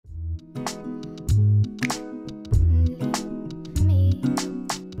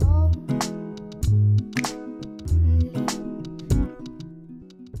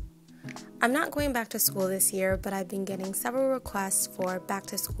not going back to school this year, but I've been getting several requests for back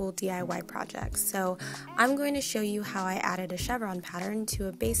to school DIY projects, so I'm going to show you how I added a chevron pattern to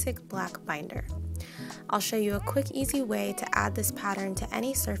a basic black binder. I'll show you a quick, easy way to add this pattern to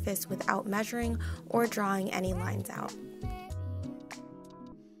any surface without measuring or drawing any lines out.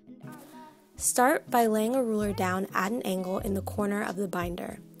 Start by laying a ruler down at an angle in the corner of the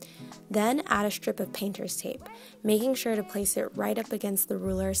binder. Then add a strip of painter's tape, making sure to place it right up against the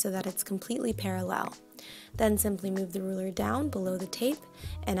ruler so that it's completely parallel. Then simply move the ruler down below the tape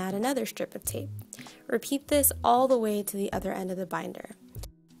and add another strip of tape. Repeat this all the way to the other end of the binder.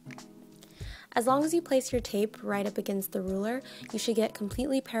 As long as you place your tape right up against the ruler, you should get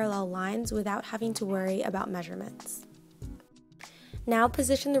completely parallel lines without having to worry about measurements. Now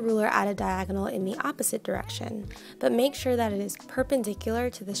position the ruler at a diagonal in the opposite direction, but make sure that it is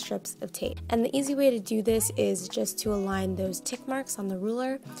perpendicular to the strips of tape. And the easy way to do this is just to align those tick marks on the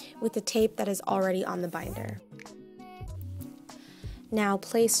ruler with the tape that is already on the binder. Now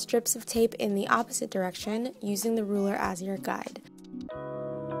place strips of tape in the opposite direction using the ruler as your guide.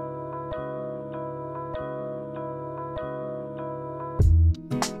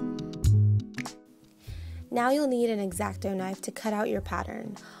 Now you'll need an X-acto knife to cut out your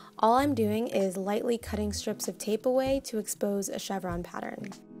pattern. All I'm doing is lightly cutting strips of tape away to expose a chevron pattern.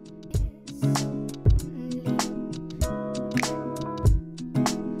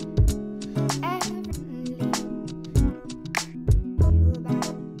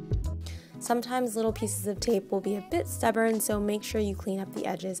 Sometimes little pieces of tape will be a bit stubborn, so make sure you clean up the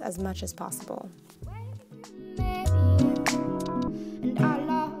edges as much as possible.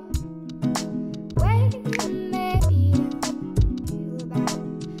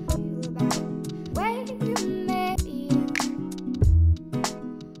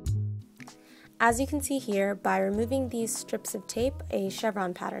 As you can see here, by removing these strips of tape, a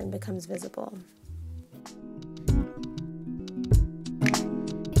chevron pattern becomes visible.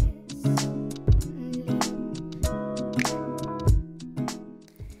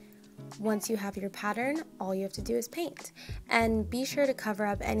 Once you have your pattern, all you have to do is paint. And be sure to cover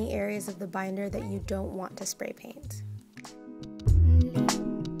up any areas of the binder that you don't want to spray paint.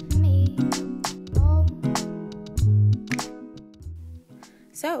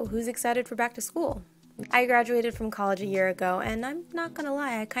 So, who's excited for back to school? I graduated from college a year ago, and I'm not gonna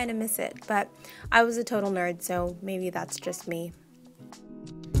lie, I kinda miss it, but I was a total nerd, so maybe that's just me.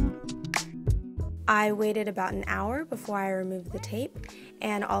 I waited about an hour before I removed the tape,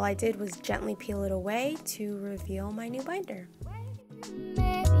 and all I did was gently peel it away to reveal my new binder.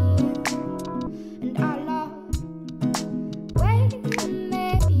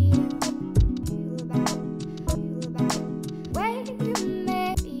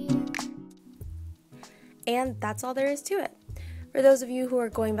 And that's all there is to it. For those of you who are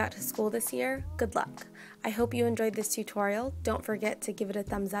going back to school this year, good luck. I hope you enjoyed this tutorial. Don't forget to give it a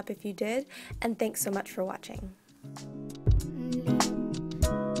thumbs up if you did, and thanks so much for watching.